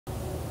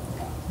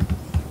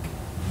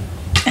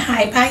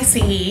Hi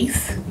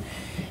Pisces,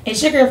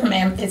 it's your girl from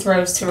It's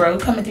Rose to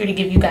Road coming through to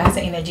give you guys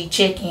an energy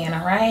check-in.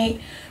 All right,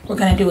 we're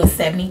gonna do a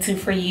 72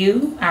 for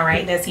you. All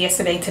right, that's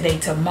yesterday, today,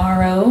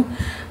 tomorrow.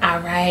 All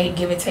right,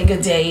 give or take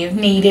a day if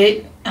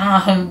needed.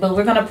 But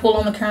we're gonna pull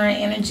on the current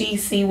energy,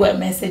 see what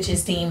message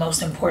is the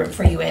most important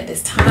for you at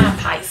this time,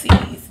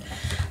 Pisces.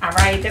 All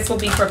right, this will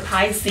be for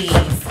Pisces,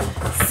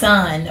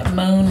 Sun,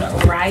 Moon,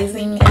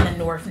 rising in the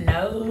North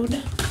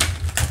Node.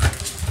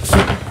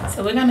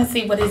 So we're going to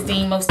see what is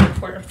the most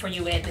important for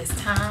you at this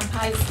time,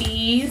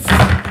 Pisces.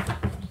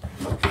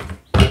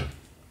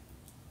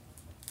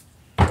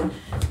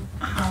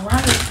 All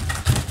right.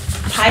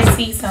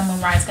 Pisces, Sun,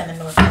 Moon, rising in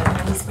the North Node.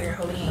 Holy Spirit,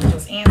 Holy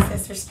Angels,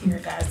 Ancestors,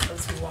 Spirit Guides,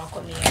 those who walk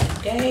with me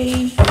every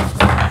day.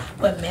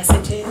 What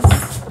messages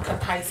could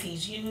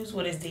Pisces use?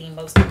 What is the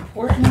most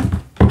important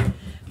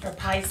for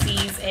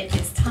Pisces at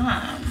this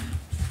time?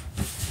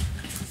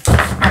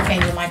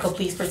 Archangel Michael,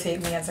 please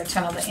protect me as I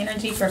channel the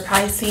energy for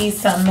Pisces,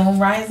 Sun, Moon,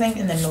 rising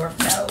in the North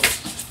Node.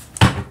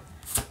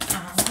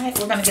 All right,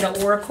 we're going to get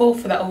an oracle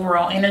for the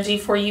overall energy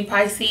for you,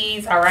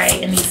 Pisces. All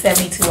right, in these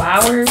 72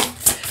 hours,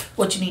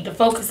 what you need to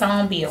focus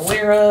on, be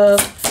aware of.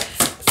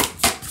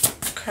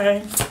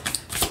 Okay.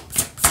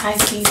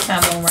 Pisces,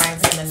 Sun, Moon,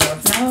 rising in the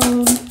North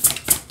Node.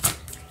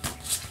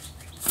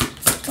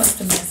 What's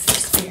the message,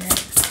 Spirit?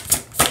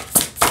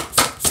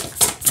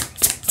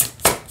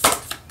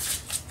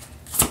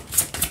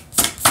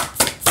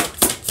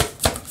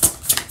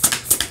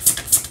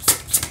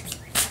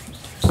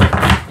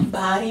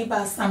 Body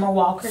by Summer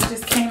Walker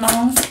just came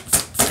on.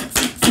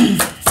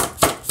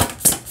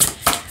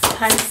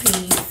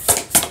 Pisces.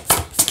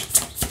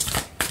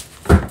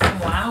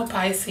 Wow,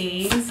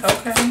 Pisces.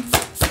 Okay.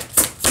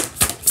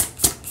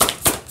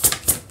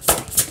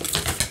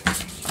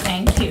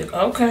 Thank you.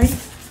 Okay.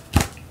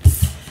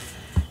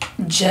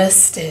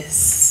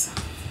 Justice.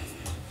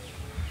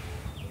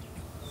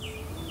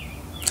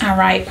 All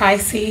right,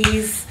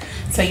 Pisces.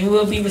 So you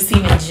will be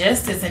receiving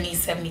justice in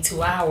these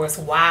 72 hours.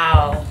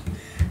 Wow.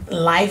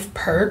 Life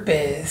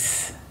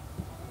purpose.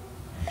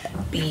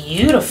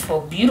 Beautiful,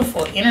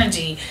 beautiful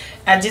energy.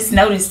 I just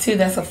noticed too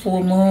that's a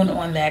full moon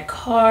on that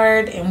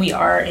card, and we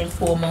are in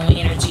full moon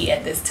energy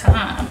at this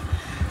time.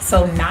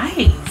 So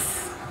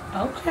nice.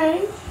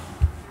 Okay.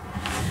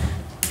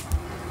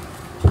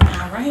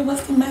 All right,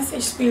 what's the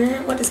message,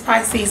 Spirit? What does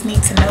Pisces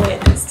need to know at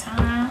this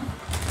time?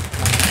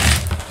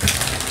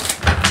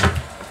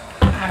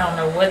 I don't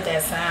know what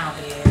that sound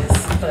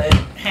is, but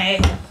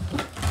hey,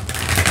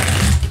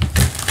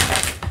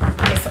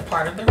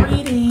 part of the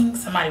reading.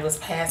 Somebody was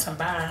passing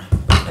by,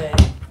 but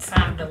it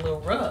sounded a little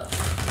rough.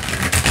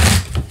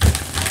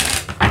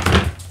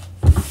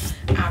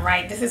 All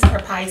right, this is for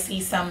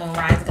Pisces, Sun, Moon,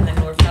 rising in the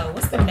North Node.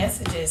 What's the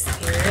messages,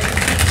 Spirit?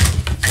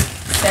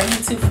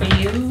 72 for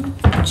you.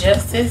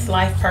 Justice,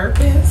 life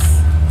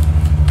purpose.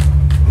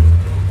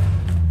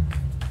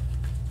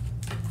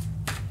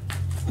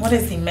 What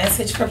is the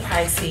message for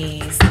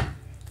Pisces?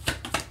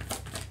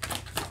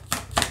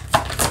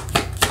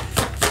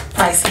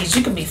 Pisces,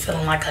 you could be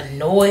feeling like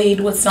annoyed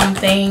with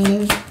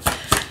something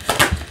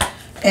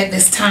at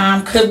this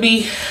time. Could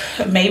be,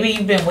 maybe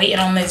you've been waiting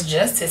on this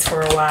justice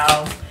for a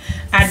while.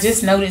 I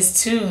just noticed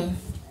too,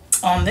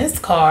 on this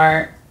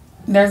card,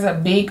 there's a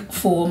big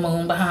full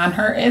moon behind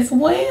her as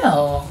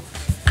well.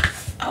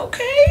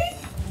 Okay.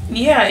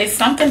 Yeah, it's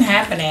something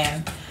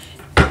happening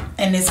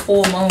in this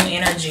full moon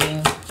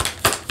energy.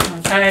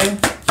 Okay.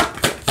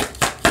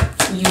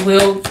 You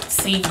will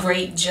see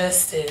great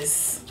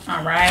justice.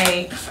 All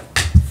right.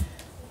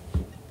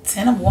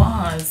 10 of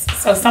Wands.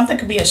 So something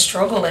could be a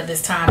struggle at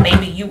this time.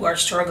 Maybe you are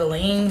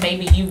struggling.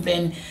 Maybe you've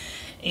been,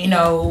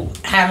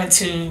 having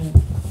to,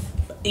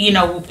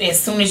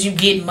 as soon as you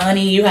get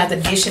money, you have to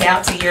dish it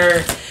out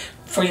to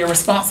for your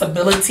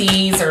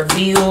responsibilities or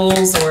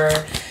bills or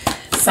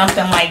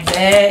something like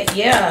that.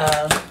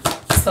 Yeah.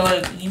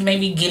 So you may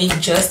be getting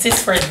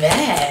justice for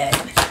that.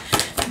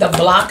 The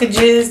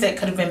blockages that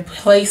could have been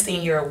placed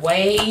in your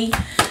way,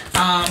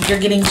 you're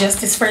getting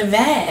justice for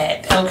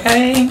that.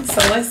 Okay.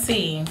 So let's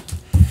see.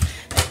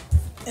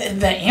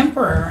 The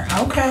Emperor.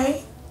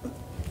 Okay.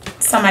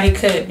 Somebody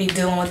could be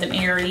dealing with an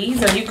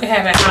Aries, or you could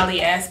have it highly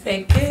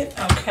aspected.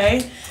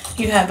 Okay.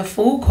 You have the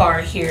Fool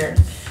card here.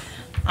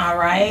 All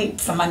right.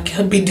 Somebody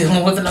could be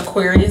dealing with an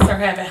Aquarius or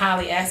have it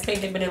highly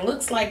aspected, but it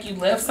looks like you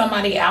left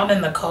somebody out in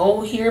the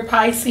cold here,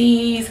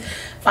 Pisces.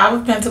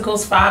 5 of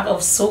Pentacles, 5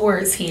 of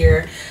Swords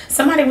here.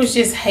 Somebody was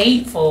just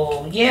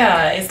hateful.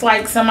 Yeah. It's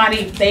like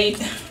somebody,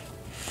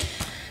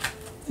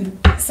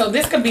 so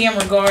this could be in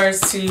regards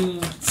to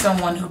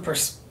someone who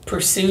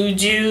pursued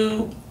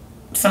you,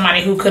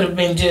 somebody who could have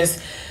been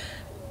just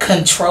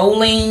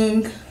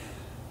controlling,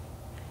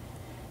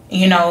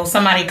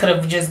 somebody could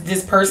have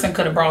this person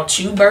could have brought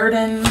you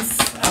burdens.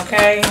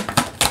 Okay,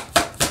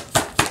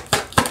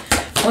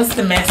 what's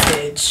the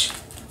message?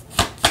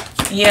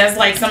 Yeah, it's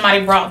like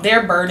somebody brought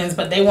their burdens,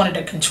 but they wanted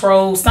to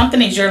control.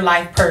 Something is your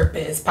life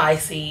purpose,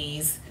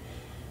 Pisces.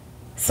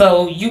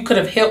 So you could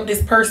have helped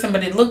this person,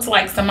 but it looks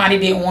like somebody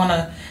didn't want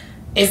to.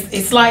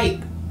 It's like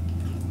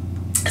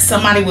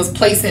somebody was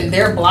placing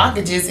their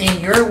blockages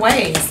in your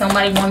way.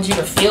 Somebody wants you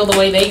to feel the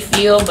way they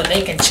feel, but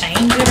they can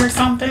change it or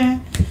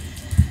something.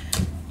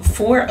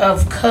 Four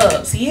of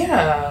Cups.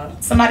 Yeah.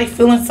 Somebody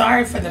feeling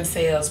sorry for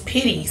themselves.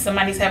 Pity.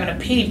 Somebody's having a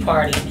pity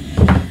party.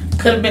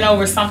 Could have been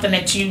over something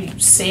that you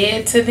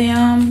said to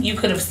them. You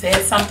could have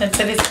said something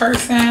to this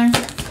person,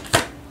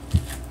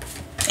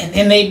 and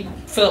then they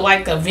felt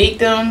like a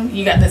victim.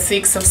 You got the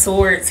Six of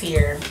Swords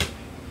here.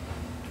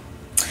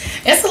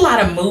 It's a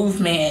lot of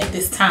movement at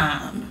this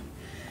time.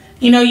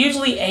 You know,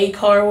 usually a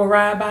car will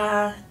ride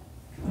by,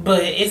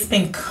 but it's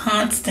been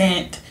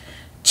constant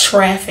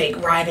traffic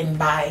riding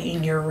by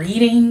in your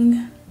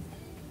reading.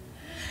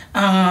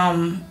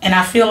 And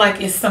I feel like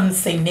it's some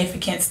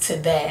significance to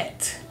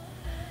that.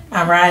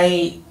 All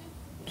right.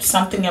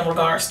 Something in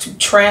regards to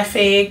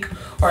traffic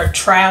or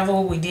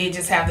travel. We did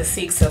just have the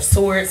Six of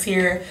Swords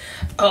here.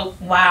 Oh,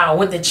 wow.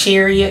 With the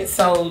Chariot.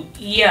 So,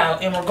 yeah,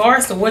 in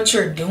regards to what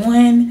you're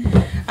doing,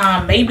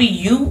 maybe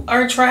you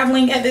are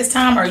traveling at this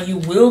time, or you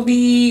will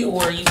be,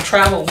 or you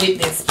travel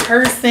with this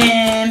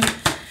person.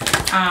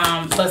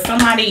 But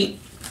somebody,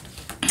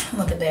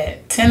 look at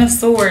that, Ten of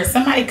Swords.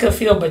 Somebody could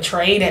feel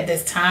betrayed at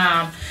this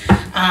time.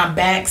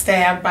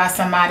 Backstabbed by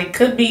somebody.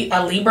 Could be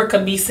a Libra,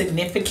 could be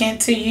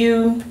significant to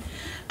you.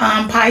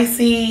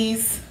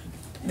 Pisces,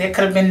 there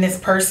could have been this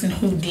person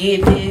who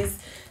did this.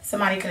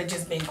 Somebody could have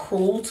just been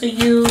cruel to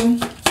you.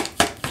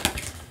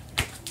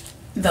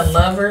 The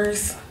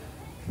Lovers.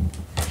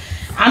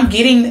 I'm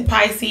getting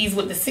Pisces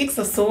with the Six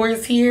of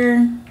Swords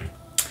here.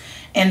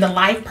 And the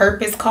Life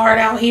Purpose card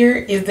out here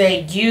is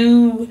that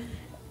you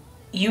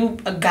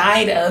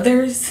guide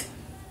others.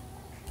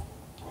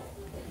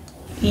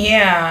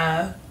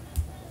 Yeah.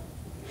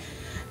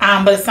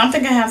 But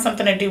something can have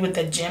something to do with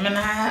the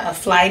Gemini, a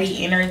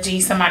flighty energy,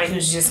 somebody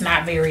who's just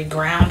not very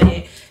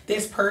grounded.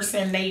 This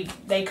person, they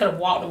could have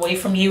walked away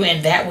from you,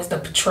 and that was the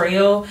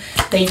betrayal.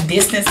 They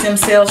distanced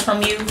themselves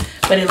from you,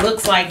 but it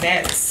looks like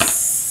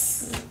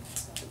that's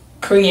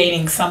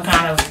creating some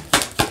kind of,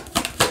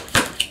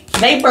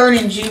 they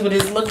burdened you, but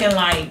it's looking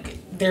like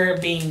they're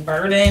being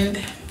burdened.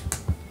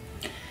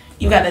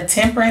 You got the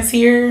Temperance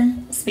here,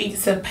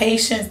 speaks of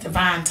patience,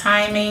 divine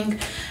timing.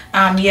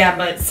 Yeah,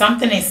 but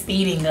something is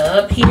speeding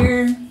up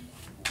here.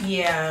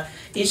 Yeah,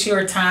 it's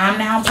your time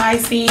now,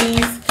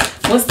 Pisces.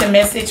 What's the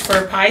message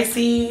for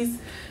Pisces?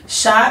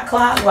 Shot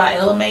clock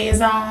while LMA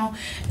is on.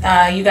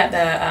 You got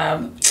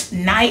the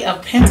Knight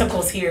of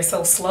Pentacles here.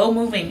 So slow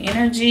moving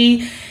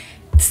energy.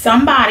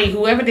 Somebody,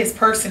 whoever this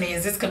person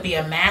is, this could be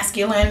a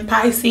masculine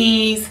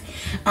Pisces.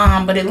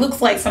 But it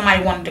looks like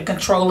somebody wanted to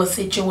control a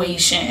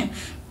situation.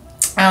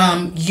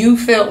 You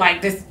felt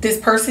like this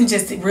person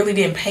just really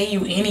didn't pay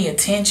you any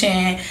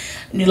attention,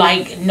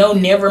 like no,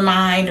 never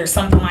mind, or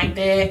something like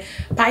that.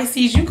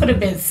 Pisces, you could have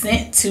been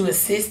sent to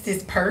assist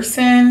this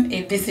person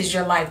if this is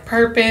your life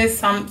purpose.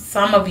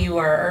 Some of you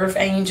are earth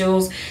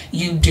angels.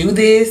 You do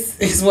this,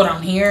 is what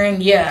I'm hearing.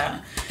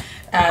 Yeah.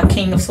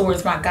 King of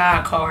Swords, my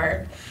God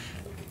card.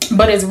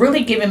 But it's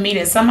really giving me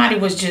that somebody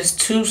was just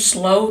too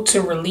slow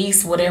to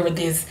release whatever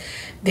this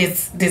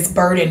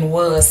burden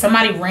was.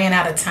 Somebody ran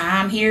out of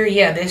time here.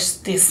 Yeah,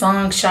 this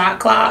song Shot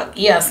Clock.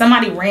 Yeah,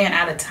 somebody ran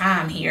out of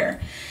time here.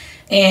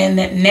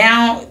 And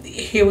now,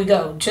 here we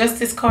go.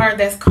 Justice card,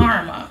 that's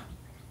karma.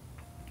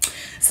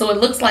 So it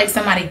looks like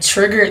somebody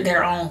triggered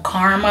their own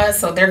karma.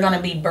 So they're going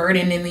to be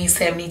burdened in these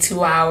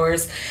 72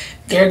 hours.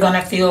 They're going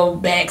to feel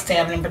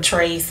backstabbed and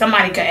betrayed.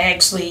 Somebody could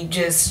actually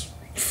just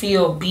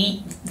feel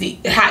beat.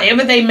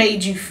 However they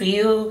made you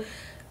feel,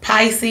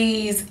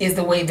 Pisces, is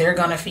the way they're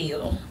going to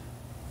feel.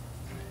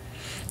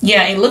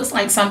 Yeah, it looks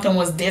like something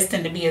was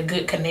destined to be a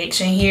good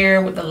connection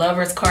here with the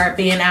Lovers card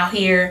being out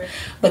here.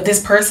 But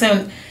this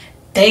person,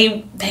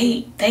 they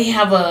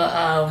have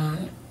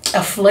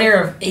a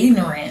flare of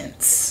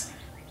ignorance.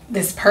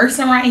 This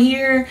person right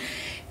here,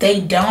 they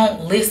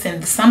don't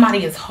listen.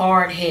 Somebody is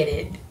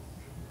hard-headed.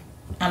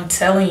 I'm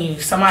telling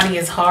you, somebody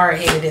is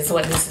hard-headed is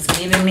what this is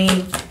giving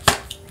me.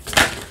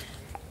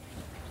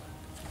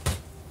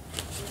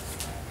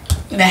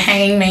 The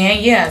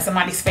Hangman, yeah,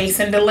 somebody's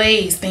facing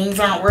delays. Things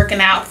aren't working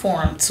out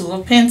for them. Two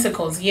of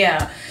Pentacles,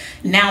 yeah.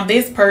 Now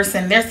this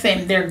person, they're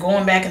sitting there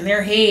going back in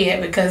their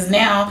head because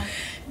now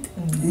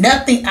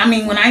nothing, I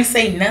mean, when I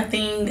say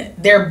nothing,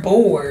 they're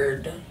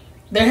bored.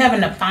 They're having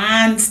to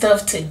find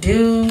stuff to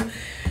do.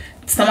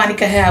 Somebody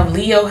could have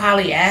Leo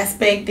highly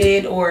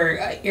aspected, or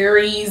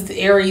Aries.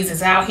 Aries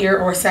is out here,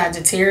 or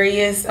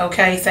Sagittarius.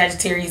 Okay,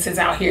 Sagittarius is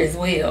out here as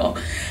well.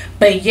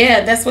 But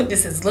yeah, that's what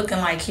this is looking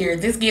like here.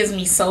 This gives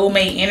me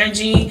soulmate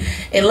energy.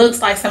 It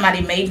looks like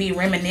somebody may be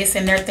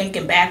reminiscing. They're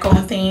thinking back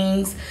on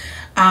things.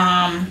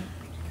 Yeah,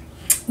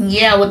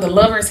 with the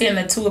Lovers here and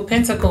the Two of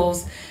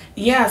Pentacles.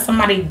 Yeah,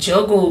 somebody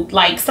juggled.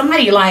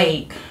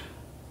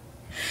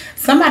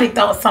 Somebody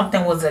thought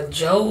something was a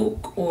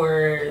joke,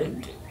 or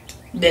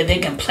that they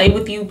can play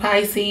with you,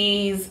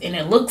 Pisces. And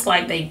it looks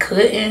like they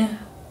couldn't.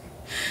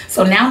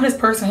 So now this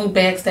person who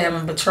backstabbed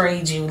and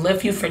betrayed you,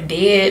 left you for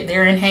dead,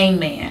 they're in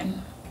Hangman.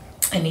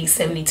 In these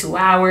 72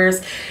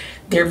 hours,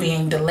 they're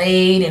being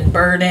delayed and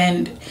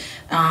burdened.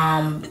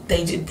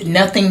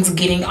 Nothing's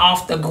getting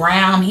off the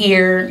ground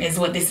here is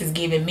what this is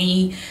giving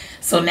me.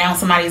 So now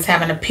somebody's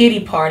having a pity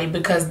party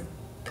because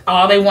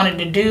all they wanted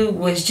to do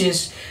was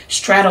just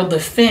straddle the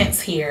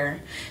fence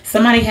here.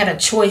 Somebody had a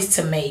choice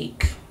to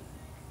make.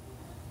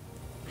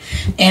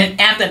 And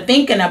after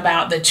thinking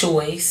about the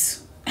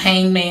choice,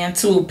 Hangman,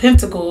 Two of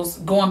Pentacles,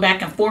 going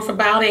back and forth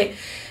about it,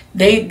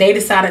 they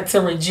decided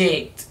to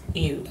reject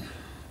you.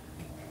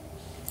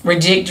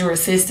 Reject your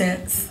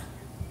assistance.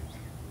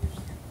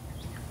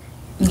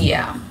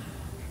 Yeah.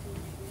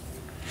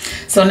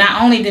 So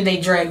not only did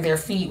they drag their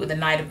feet with the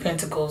Knight of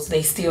Pentacles,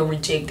 they still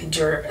rejected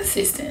your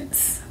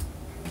assistance.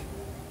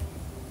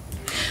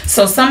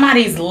 So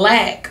somebody's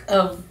lack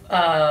of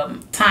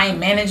time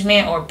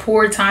management or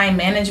poor time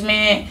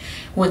management,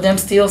 with them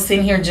still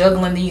sitting here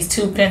juggling these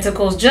two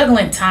pentacles,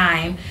 juggling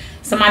time.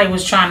 Somebody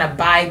was trying to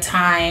buy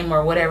time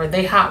or whatever.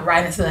 They hop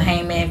right into the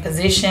Hangman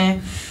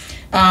position.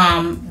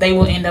 They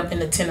will end up in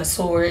the Ten of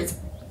Swords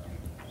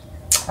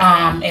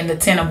and the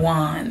Ten of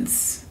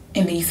Wands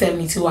in these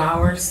 72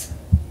 hours.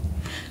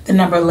 The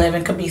number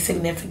 11 could be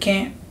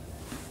significant.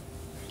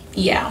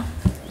 Yeah.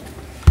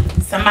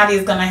 Somebody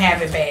is going to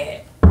have it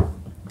bad.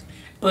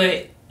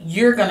 But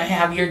you're going to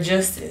have your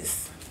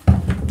justice.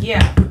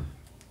 Yeah.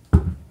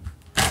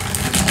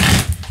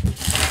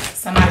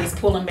 Somebody's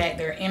pulling back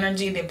their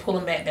energy. They're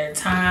pulling back their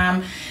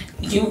time.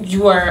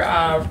 You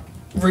are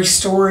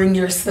restoring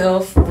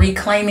yourself,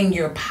 reclaiming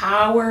your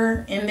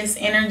power in this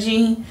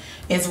energy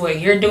is what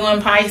you're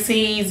doing,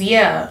 Pisces.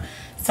 Yeah.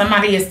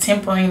 Somebody is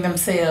tempering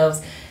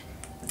themselves.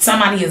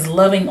 Somebody is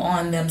loving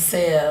on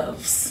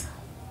themselves.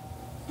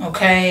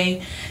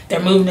 Okay?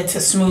 They're moving into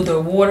smoother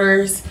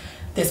waters.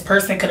 This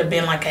person could have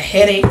been like a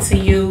headache to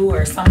you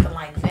or something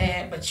like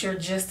that. But your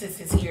justice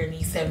is here in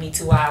these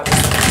 72 hours.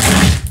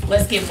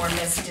 Let's get more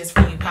messages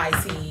for you,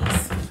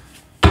 Pisces.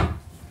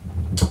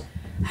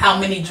 How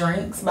Many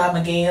Drinks by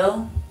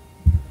Miguel.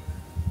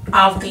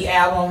 Off the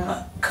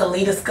album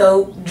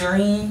Kaleidoscope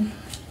Dream.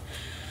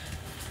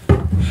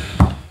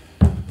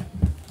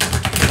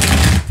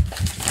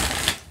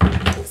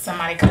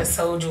 Somebody could have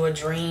sold you a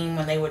dream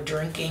when they were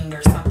drinking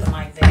or something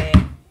like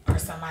that. Or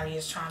somebody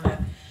is trying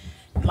to,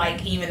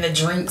 like, even the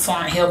drinks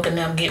aren't helping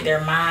them get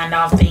their mind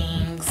off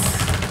things.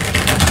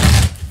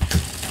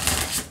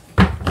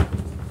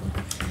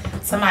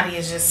 Somebody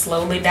is just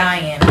slowly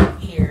dying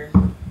here.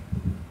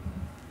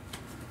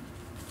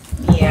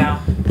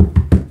 Yeah.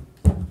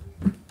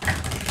 The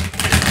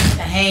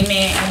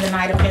Hangman and the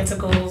Knight of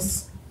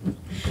Pentacles.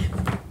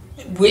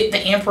 With the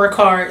Emperor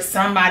card,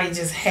 somebody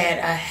just had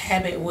a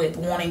habit with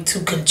wanting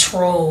to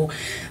control.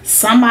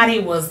 Somebody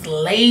was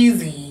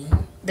lazy.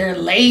 They're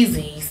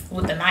lazy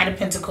with the Knight of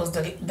Pentacles,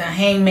 the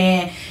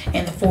Hangman,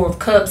 and the Four of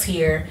Cups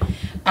here.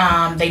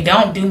 They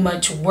don't do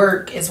much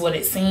work is what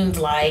it seems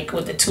like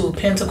with the Two of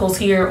Pentacles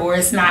here, or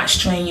it's not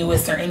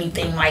strenuous or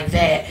anything like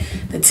that.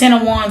 The Ten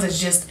of Wands is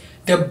just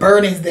the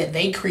burdens that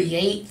they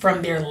create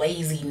from their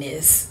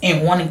laziness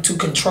and wanting to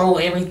control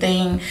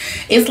everything.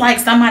 It's like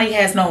somebody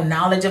has no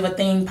knowledge of a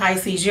thing,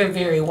 Pisces. You're a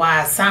very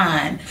wise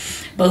sign.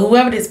 But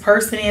whoever this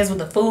person is with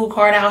the Fool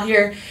card out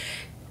here,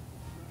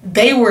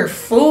 they were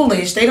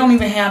foolish. They don't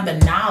even have the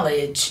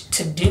knowledge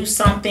to do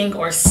something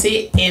or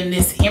sit in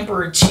this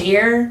Emperor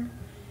chair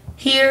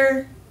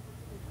here.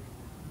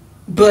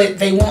 But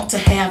they want to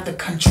have the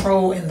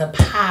control and the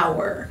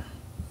power.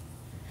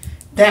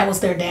 That was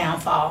their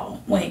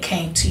downfall when it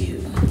came to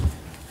you.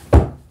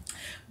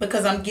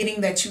 Because I'm getting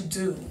that you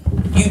do.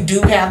 You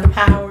do have the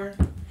power.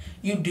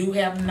 You do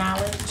have the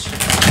knowledge.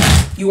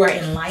 You are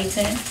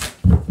enlightened.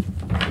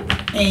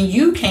 And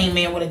you came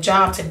in with a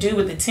job to do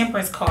with the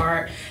Temperance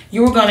card.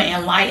 You were going to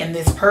enlighten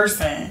this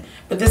person.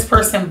 But this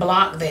person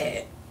blocked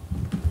that.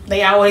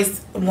 They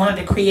always wanted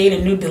to create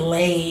a new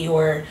delay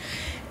or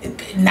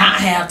not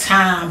have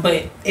time,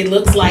 but it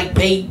looks like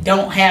they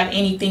don't have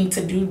anything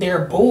to do.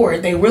 They're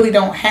bored. They really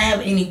don't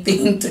have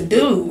anything to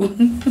do.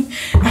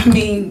 I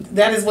mean,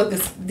 that is what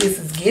this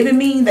is giving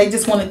me. They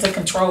just wanted to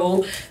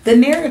control the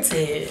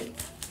narrative.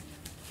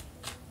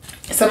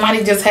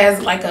 Somebody just has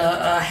like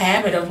a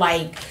habit of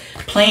like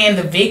playing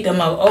the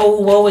victim of, oh,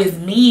 woe is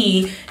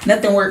me.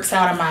 Nothing works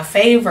out in my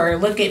favor.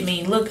 Look at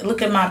me.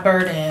 Look at my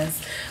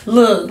burdens.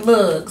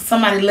 Look.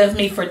 Somebody left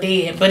me for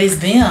dead, but it's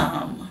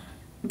them.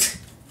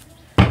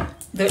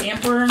 The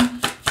Emperor.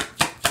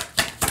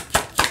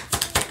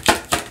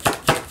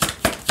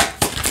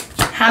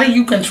 How do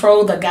you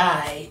control the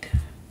guide?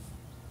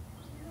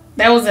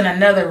 That was in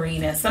another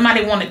reading.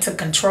 Somebody wanted to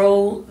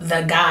control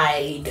the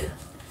guide.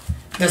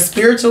 The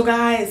spiritual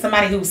guide.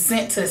 Somebody who's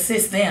sent to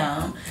assist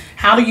them.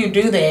 How do you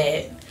do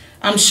that?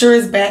 I'm sure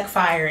it's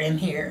backfiring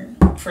here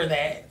for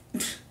that.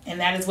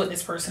 And that is what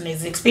this person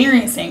is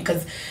experiencing.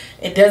 Because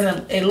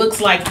it looks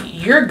like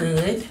you're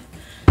good.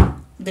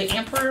 The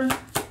Emperor.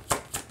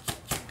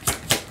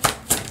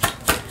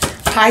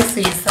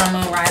 Pisces, Sun,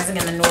 Moon, Rising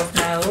in the North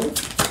Node.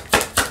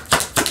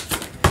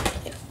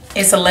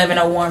 It's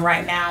 11:01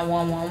 right now,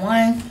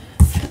 111.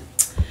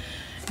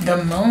 The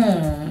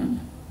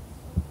Moon.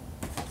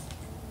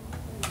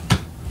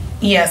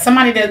 Yeah,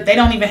 somebody that they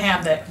don't even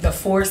have the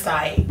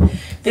foresight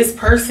This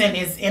person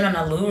is in an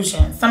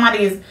illusion.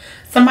 Somebody is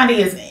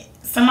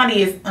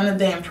under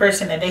the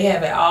impression that they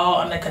have it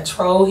all under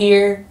control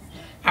here.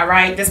 All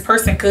right, this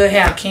person could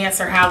have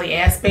Cancer highly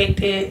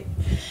aspected.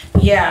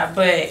 Yeah,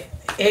 but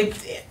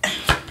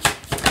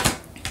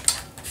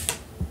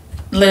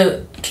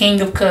look, King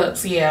of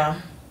Cups,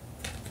 yeah.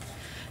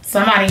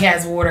 Somebody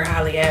has water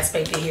highly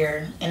aspected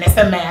here, and it's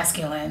a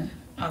masculine,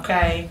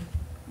 okay?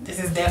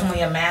 This is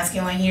definitely a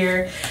masculine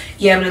here.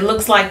 Yeah, but it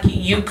looks like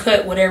you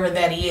cut whatever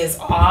that is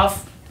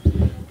off.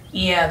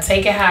 Yeah,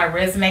 take it how it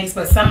resonates,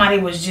 but somebody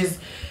was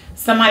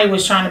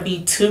trying to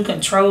be too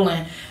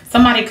controlling.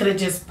 Somebody could have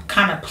just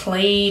kind of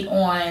played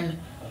on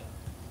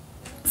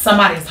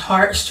somebody's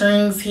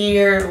heartstrings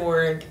here,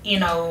 or, you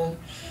know,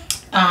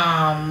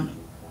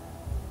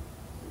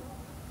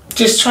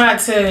 just tried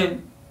to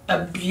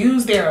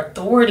abuse their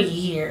authority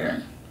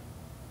here.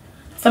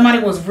 Somebody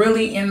was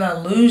really in the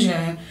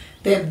illusion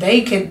that they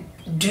could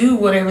do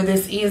whatever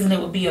this is and it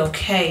would be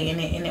okay,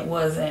 and it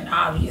wasn't,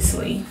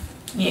 obviously.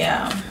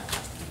 Yeah.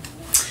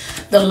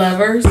 The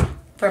Lovers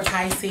for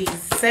Pisces.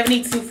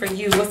 72 for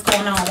you. What's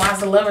going on? Why is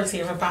the Lovers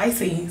here for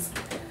Pisces?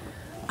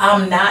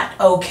 I'm not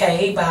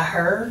okay by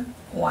her.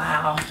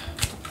 Wow.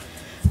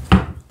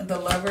 The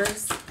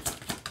Lovers.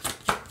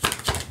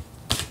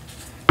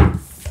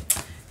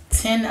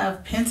 10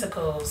 of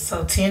Pentacles.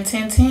 So 10,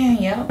 10, 10.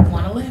 Yep.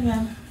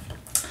 111.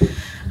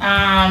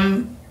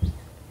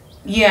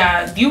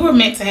 Yeah, you were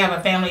meant to have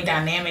a family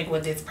dynamic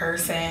with this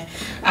person.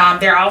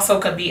 There also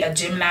could be a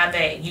Gemini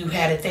that you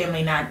had a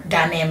family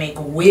dynamic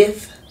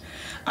with.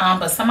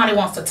 But somebody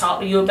wants to talk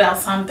to you about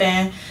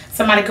something.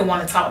 Somebody could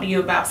want to talk to you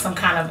about some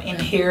kind of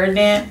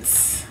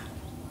inheritance.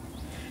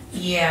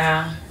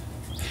 Yeah.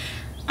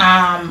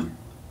 I'm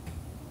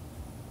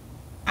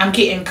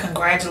getting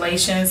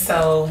congratulations.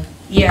 So,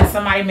 yeah,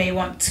 somebody may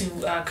want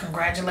to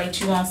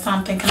congratulate you on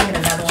something. Can I get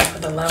another one for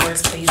the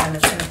Lovers, please? And the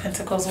 10 of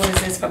Pentacles. What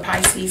is this for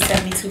Pisces?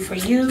 72 for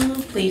you.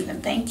 Please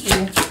and thank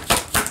you.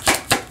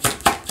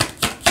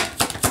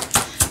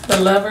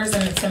 The Lovers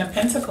and the 10 of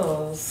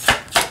Pentacles.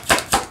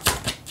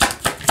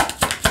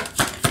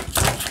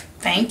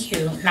 Thank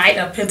you. Knight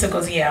of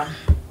Pentacles. Yeah.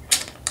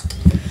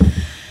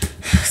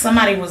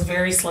 Somebody was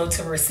very slow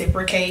to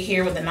reciprocate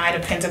here with the Knight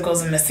of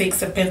Pentacles and the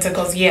 6 of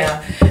Pentacles.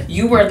 Yeah,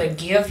 you were the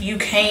gift. You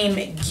came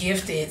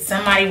gifted.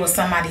 Somebody was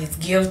somebody's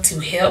gift to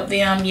help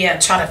them. Yeah,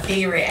 try to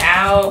figure it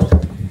out.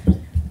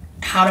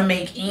 How to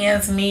make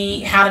ends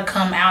meet. How to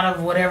come out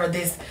of whatever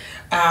this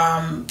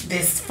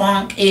this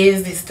funk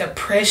is. This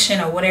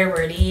depression or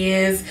whatever it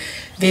is.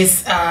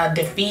 This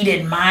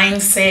defeated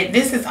mindset.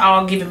 This is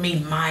all giving me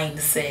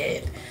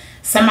mindset.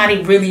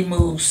 Somebody really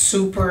moves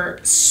super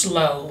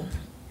slow.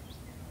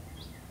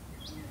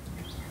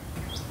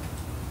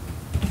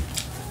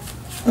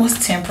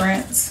 What's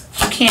Temperance?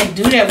 You can't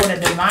do that with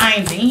a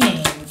divine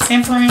being.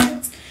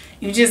 Temperance,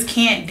 you just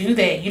can't do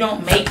that. You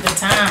don't make the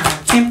time.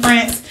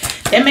 Temperance,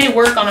 that may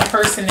work on a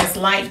person that's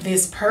like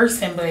this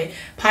person, but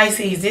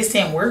Pisces, this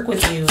didn't work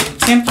with you.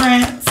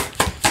 Temperance,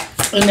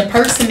 and the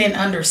person didn't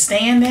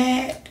understand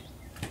that.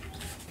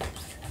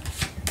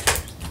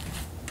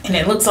 And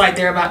it looks like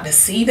they're about to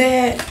see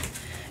that.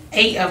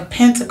 8 of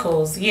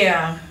Pentacles,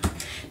 yeah.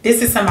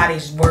 This is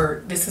somebody's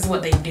work. This is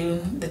what they do.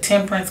 The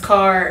Temperance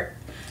card.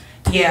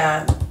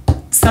 Yeah,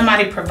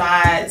 somebody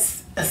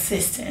provides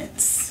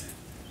assistance.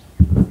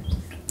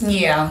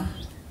 Yeah.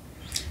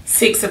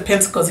 6 of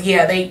Pentacles.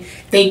 Yeah,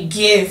 they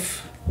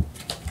give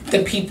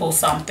the people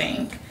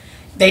something.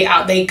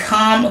 They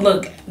come,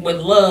 look,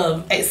 with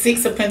love. At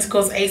 6 of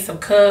Pentacles, Ace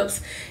of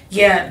Cups.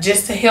 Yeah,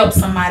 just to help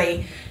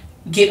somebody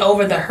get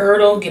over the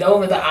hurdle, get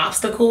over the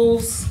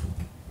obstacles,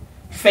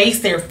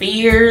 face their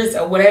fears,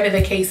 or whatever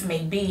the case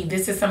may be.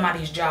 This is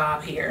somebody's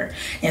job here,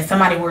 and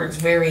somebody works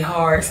very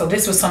hard. So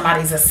this was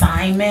somebody's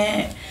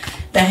assignment.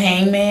 The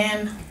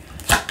Hangman.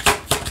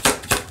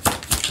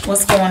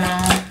 What's going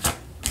on?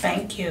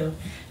 Thank you.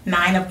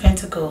 9 of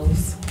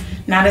Pentacles.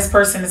 Now this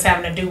person is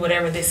having to do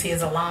whatever this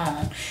is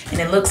alone, and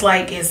it looks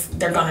like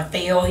they're gonna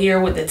fail here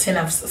with the 10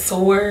 of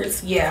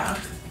Swords. Yeah.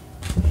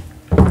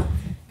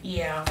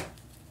 Yeah.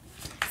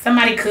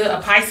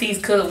 A Pisces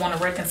could want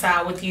to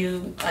reconcile with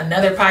you.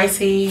 Another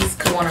Pisces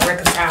could want to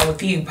reconcile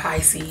with you,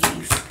 Pisces.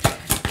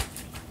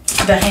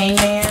 The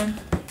Hangman.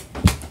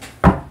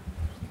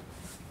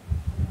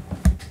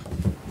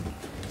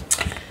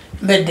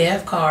 The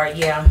Death card,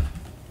 yeah.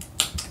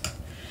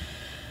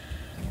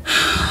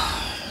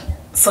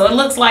 So it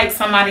looks like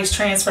somebody's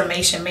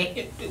transformation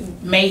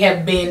may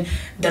have been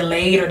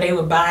delayed, or they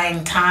were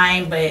buying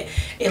time, but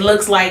it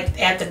looks like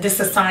after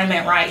this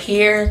assignment right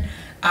here,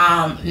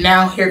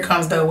 now here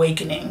comes the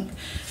awakening.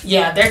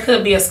 Yeah, there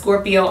could be a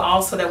Scorpio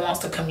also that wants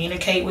to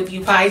communicate with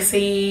you,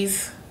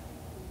 Pisces.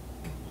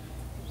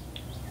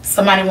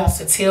 Somebody wants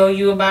to tell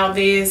you about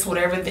this,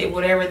 whatever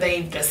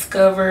they've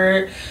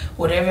discovered,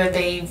 whatever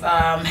they've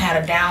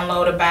had a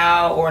download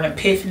about or an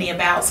epiphany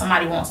about.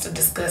 Somebody wants to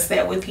discuss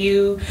that with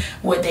you,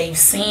 what they've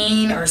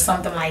seen or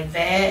something like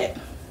that.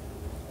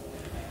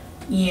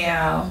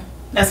 Yeah,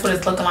 that's what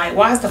it's looking like.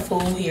 Why is the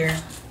Fool here?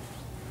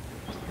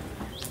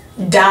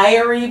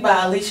 Diary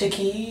by Alicia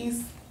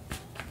Keys.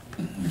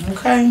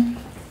 Okay.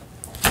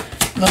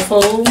 The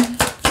Fool.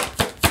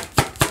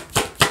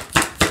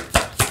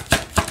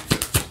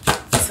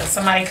 So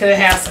somebody could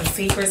have some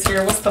secrets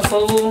here. What's the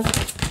Fool?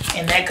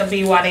 And that could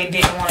be why they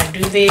didn't want to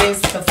do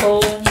this. The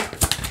Fool.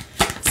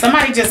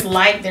 Somebody just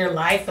liked their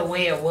life the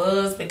way it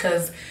was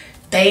because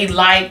they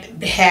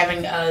liked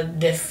having a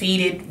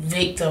defeated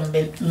victim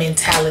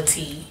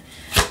mentality.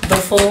 The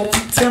Fool.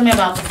 Tell me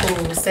about the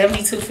Fool.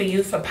 72 for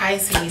you for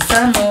Pisces.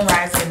 Sun, Moon,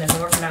 rising in the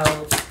North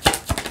Node.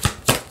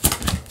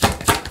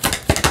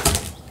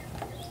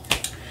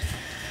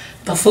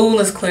 The Fool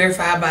is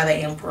clarified by the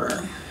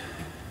Emperor.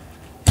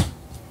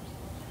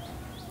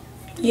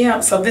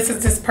 Yeah, so this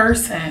is this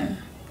person.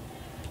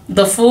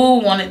 The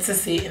Fool wanted to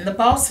sit in the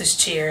boss's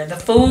chair. The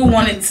Fool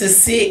wanted to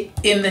sit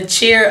in the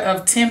chair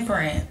of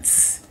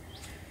temperance.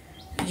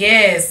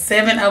 Yes,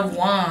 7 of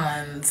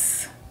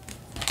Wands.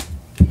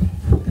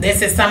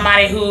 This is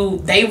somebody who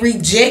they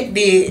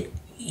rejected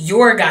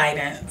your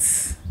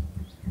guidance,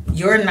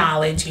 your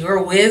knowledge,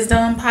 your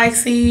wisdom,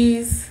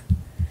 Pisces.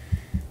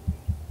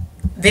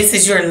 This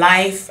is your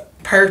life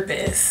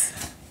purpose.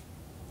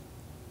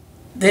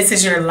 This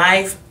is your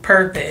life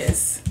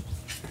purpose.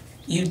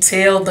 You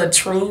tell the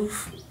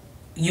truth.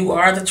 You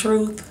are the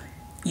truth.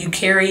 You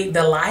carry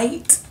the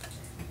light.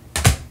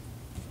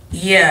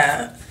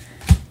 Yeah.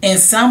 And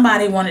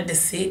somebody wanted to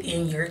sit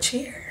in your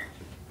chair.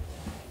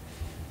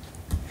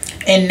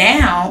 And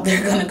now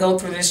they're going to go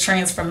through this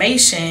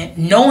transformation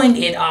knowing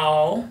it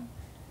all,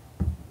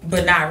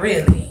 but not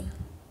really.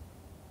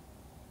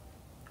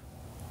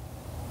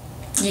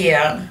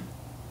 Yeah.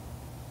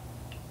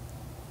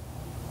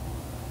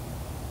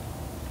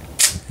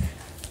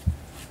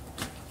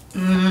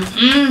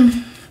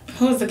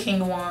 Who's the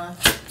King of Wands?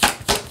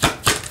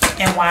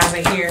 And why is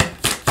it here?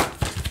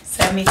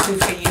 72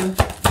 for you.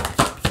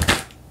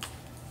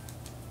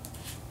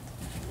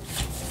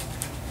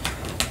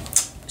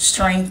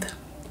 Strength.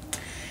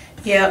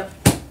 Yep.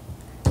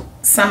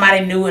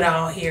 Somebody knew it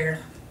all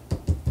here.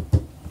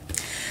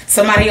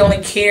 Somebody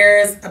only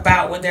cares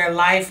about what their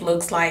life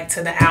looks like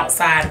to the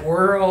outside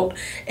world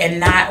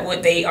and not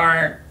what they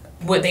are,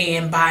 what they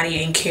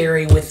embody and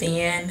carry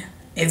within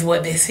is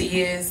what this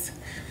is.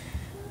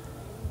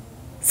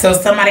 So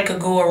somebody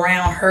could go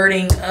around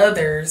hurting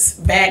others,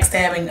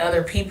 backstabbing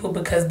other people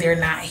because they're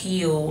not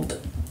healed.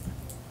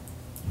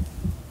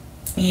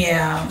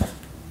 Yeah.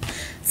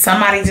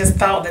 Somebody just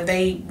thought that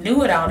they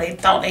knew it all. They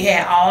thought they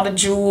had all the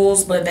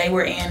jewels, but they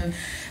were in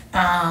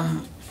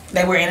an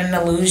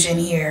illusion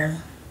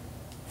here.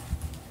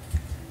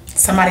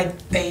 Somebody,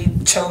 they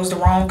chose the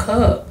wrong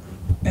cup.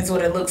 That's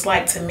what it looks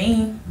like to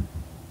me.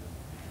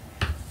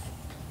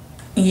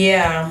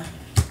 Yeah.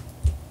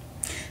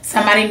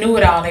 Somebody knew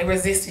it all. They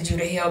resisted you.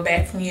 They held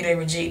back from you. They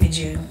rejected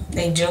you.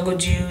 They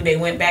juggled you. They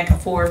went back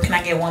and forth. Can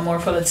I get one more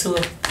for the Two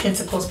of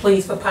Pentacles,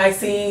 please, for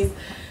Pisces?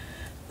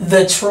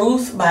 The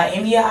Truth by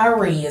India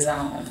Ari is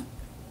on.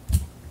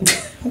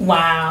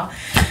 Wow.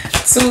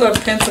 Two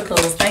of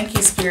Pentacles. Thank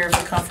you, Spirit,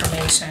 for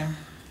confirmation.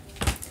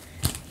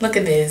 Look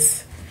at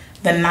this.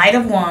 The Knight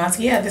of Wands.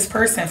 Yeah, this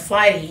person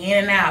flighty,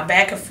 in and out,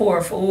 back and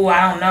forth. Ooh,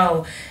 I don't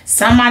know.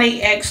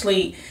 Somebody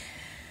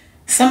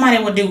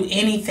would do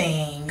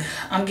anything.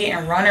 I'm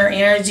getting runner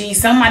energy.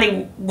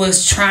 Somebody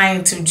was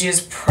trying to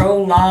just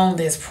prolong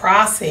this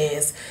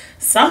process.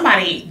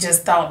 Somebody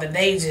just thought that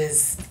they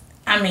just,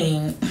 I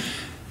mean,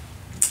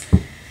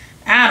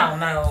 I don't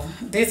know.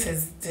 This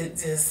is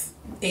just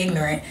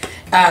ignorant.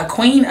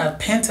 Queen of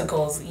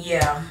Pentacles.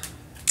 Yeah.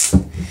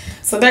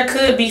 So there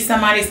could be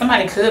somebody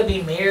could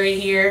be married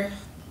here.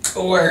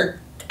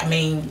 Or, I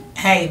mean,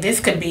 hey, this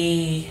could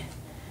be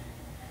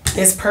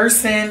this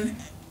person.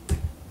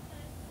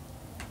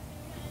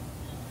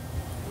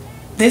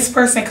 This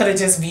person could have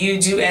just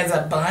viewed you as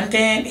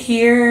abundant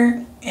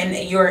here, and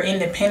your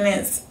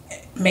independence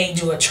made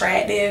you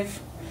attractive.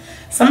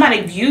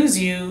 Somebody views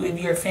you, if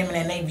you're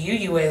feminine, they view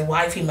you as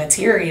wifey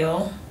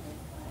material.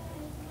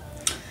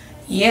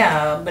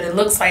 Yeah, but it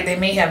looks like they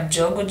may have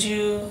juggled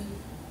you.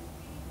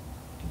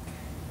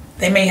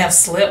 They may have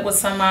slept with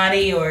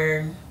somebody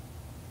or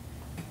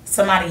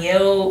somebody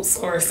else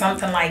or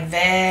something like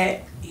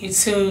that. You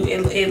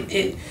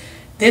two,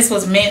 this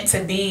was meant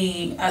to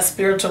be a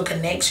spiritual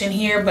connection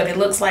here, but it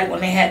looks like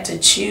when they had to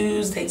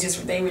choose,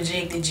 they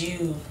rejected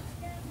you,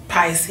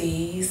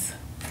 Pisces.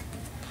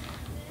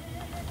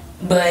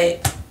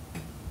 But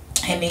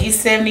in these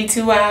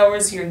 72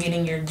 hours, you're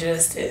getting your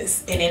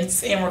justice, and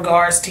it's in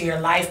regards to your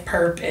life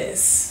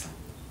purpose.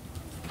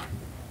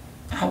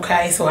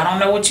 Okay, so I don't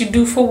know what you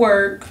do for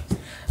work.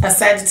 A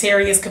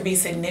Sagittarius could be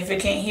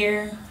significant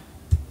here.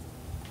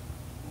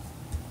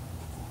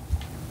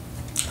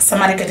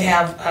 Somebody could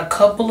have a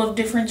couple of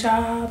different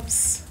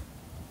jobs.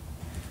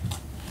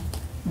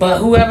 But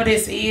whoever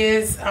this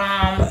is,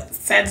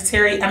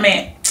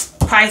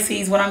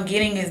 Pisces, what I'm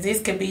getting is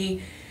this could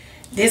be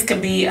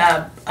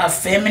a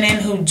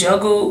feminine who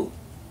juggled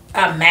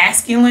a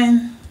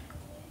masculine.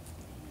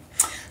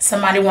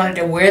 Somebody wanted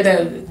to wear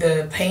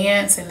the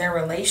pants in their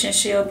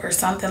relationship or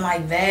something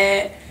like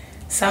that.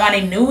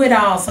 Somebody knew it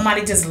all.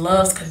 Somebody just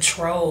loves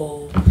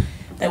control.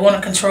 They want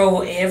to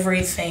control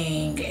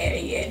everything,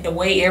 the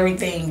way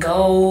everything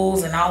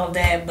goes and all of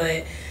that.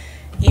 But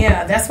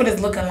yeah, that's what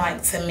it's looking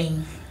like to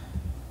me.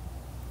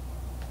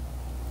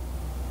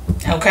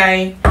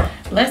 Okay,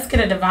 let's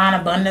get a divine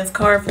abundance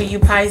card for you,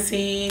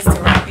 Pisces, to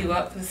wrap you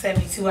up for the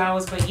 72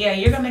 hours. But yeah,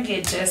 you're gonna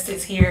get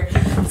justice here.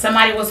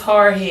 Somebody was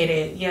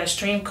hard-headed. Yeah,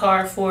 Stream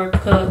card, 4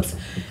 of Cups.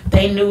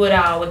 They knew it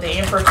all. With the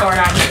Emperor card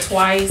out here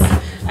twice,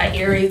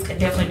 Aries could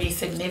definitely be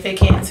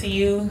significant to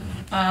you,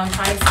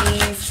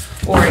 Pisces,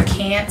 or a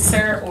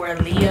Cancer, or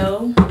a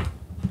Leo,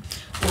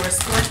 or a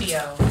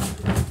Scorpio,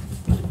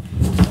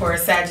 or a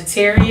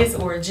Sagittarius,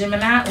 or a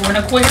Gemini, or an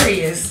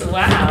Aquarius.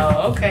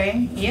 Wow,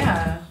 okay,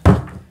 yeah.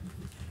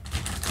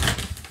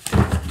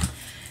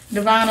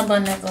 Divine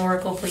Abundance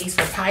Oracle, please,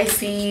 for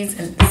Pisces,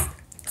 and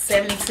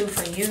 72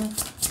 for you.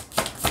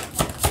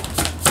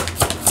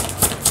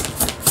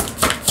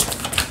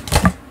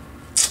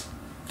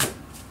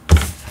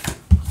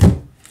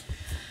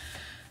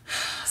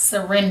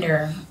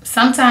 Surrender.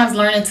 Sometimes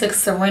learning to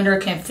surrender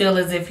can feel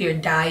as if you're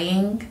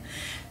dying.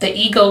 The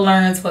ego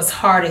learns what's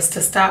hardest,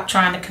 to stop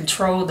trying to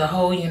control the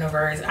whole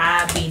universe.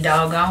 I be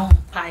doggone,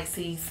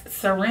 Pisces.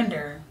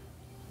 Surrender.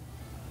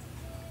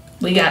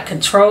 We got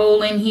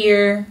control in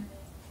here.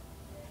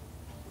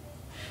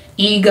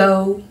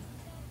 Ego.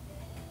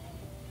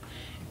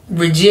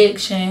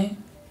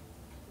 Rejection.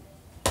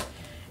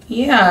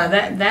 Yeah,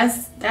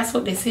 that's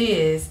what this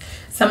is.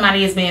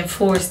 Somebody is being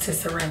forced to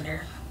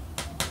surrender.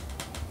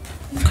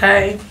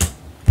 Okay.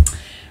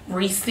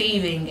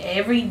 Receiving.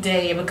 Every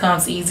day it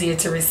becomes easier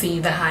to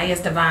receive the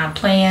highest divine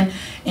plan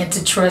and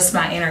to trust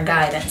my inner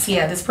guidance.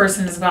 Yeah, this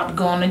person is about to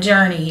go on a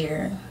journey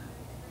here.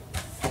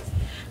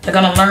 They're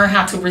going to learn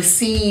how to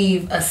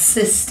receive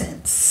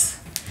assistance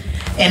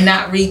and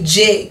not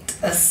reject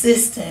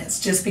assistance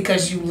just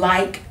because you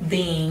like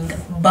being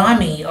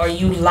bummy, or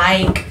you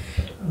like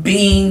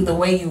being the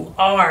way you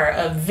are,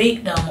 a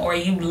victim, or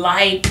you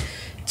like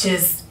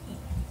just,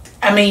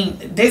 I mean,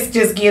 this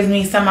just gives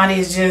me somebody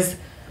is just,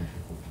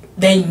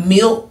 they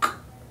milk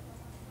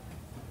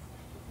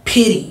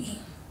pity.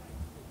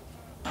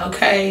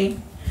 Okay.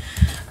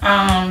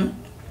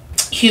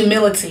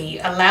 Humility.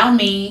 Allow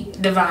me,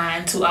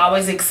 divine, to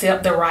always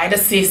accept the right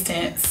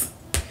assistance.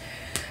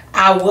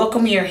 I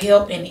welcome your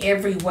help in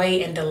every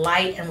way and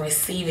delight in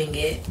receiving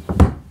it.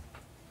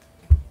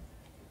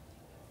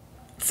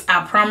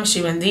 I promise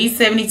you, in these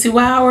 72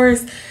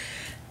 hours,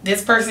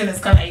 this person is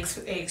going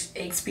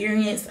to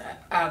experience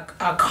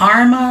a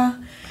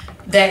karma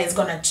that is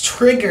going to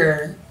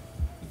trigger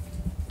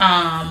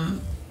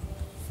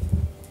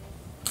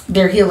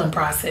their healing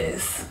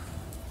process.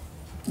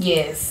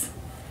 Yes.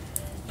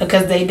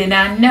 Because they did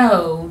not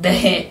know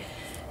that,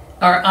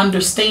 or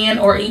understand,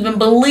 or even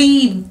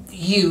believe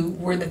you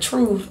were the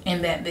truth,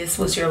 and that this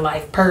was your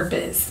life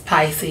purpose,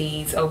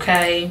 Pisces.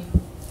 Okay.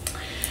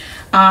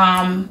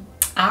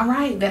 All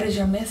right, that is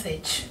your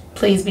message.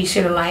 Please be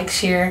sure to like,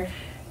 share,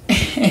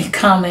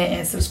 comment,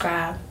 and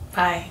subscribe.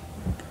 Bye.